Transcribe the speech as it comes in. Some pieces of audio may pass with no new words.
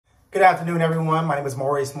Good afternoon, everyone. My name is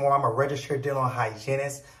Maurice Moore. I'm a registered dental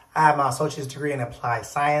hygienist. I have my associate's degree in applied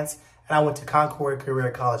science, and I went to Concord Career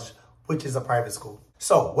College, which is a private school.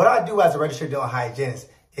 So what I do as a registered dental hygienist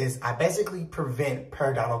is I basically prevent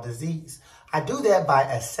periodontal disease. I do that by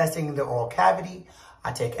assessing the oral cavity.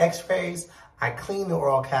 I take x-rays, I clean the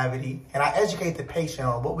oral cavity, and I educate the patient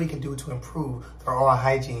on what we can do to improve their oral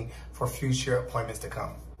hygiene for future appointments to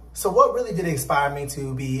come. So what really did inspire me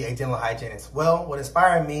to be a dental hygienist? Well, what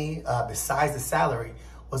inspired me, besides the salary,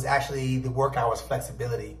 was actually the work hours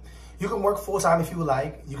flexibility. You can work full-time if you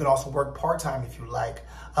like. You can also work part-time if you like.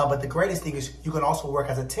 But the greatest thing is you can also work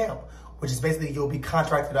as a temp, which is basically you'll be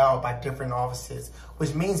contracted out by different offices,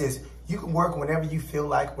 which means is you can work whenever you feel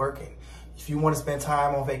like working. If you want to spend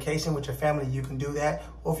time on vacation with your family, you can do that.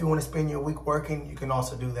 Or if you want to spend your week working, you can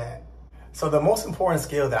also do that. So the most important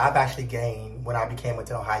skill that I've actually gained when I became a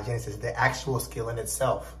dental hygienist is the actual skill in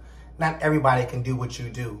itself. Not everybody can do what you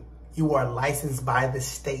do. You are licensed by the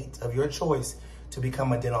state of your choice to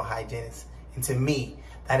become a dental hygienist. And to me,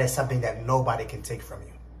 that is something that nobody can take from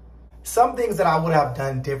you. Some things that I would have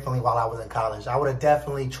done differently while I was in college, I would have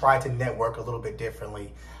definitely tried to network a little bit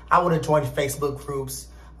differently. I would have joined Facebook groups.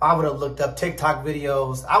 I would have looked up TikTok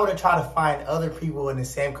videos. I would have tried to find other people in the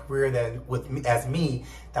same career as me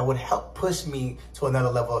that would help push me to another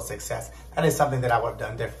level of success. That is something that I would have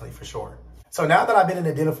done differently for sure. So now that I've been in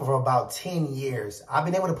the dental for about 10 years, I've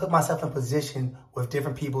been able to put myself in position with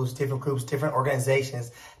different people, different groups, different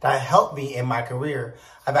organizations that help me in my career.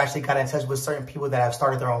 I've actually got in touch with certain people that have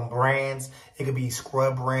started their own brands. It could be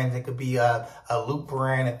scrub brands, it could be a loop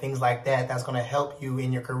brand and things like that. That's going to help you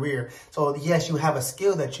in your career. So yes, you have a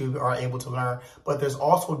skill that you are able to learn, but there's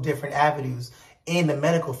also different avenues in the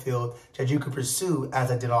medical field that you could pursue as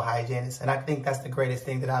a dental hygienist. And I think that's the greatest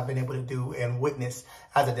thing that I've been able to do and witness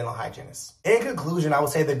as a dental hygienist. In conclusion, I would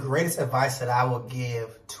say the greatest advice that I would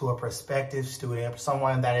give to a prospective student,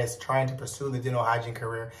 someone that is trying to pursue the dental hygiene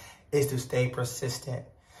career, is to stay persistent.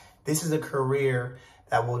 This is a career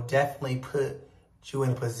that will definitely put you in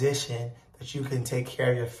a position that you can take care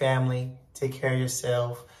of your family, take care of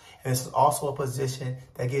yourself. And this is also a position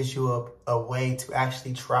that gives you a way to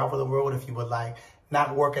actually travel the world if you would like.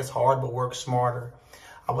 Not work as hard, but work smarter.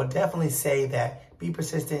 I would definitely say that be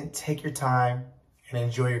persistent, take your time, and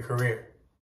enjoy your career.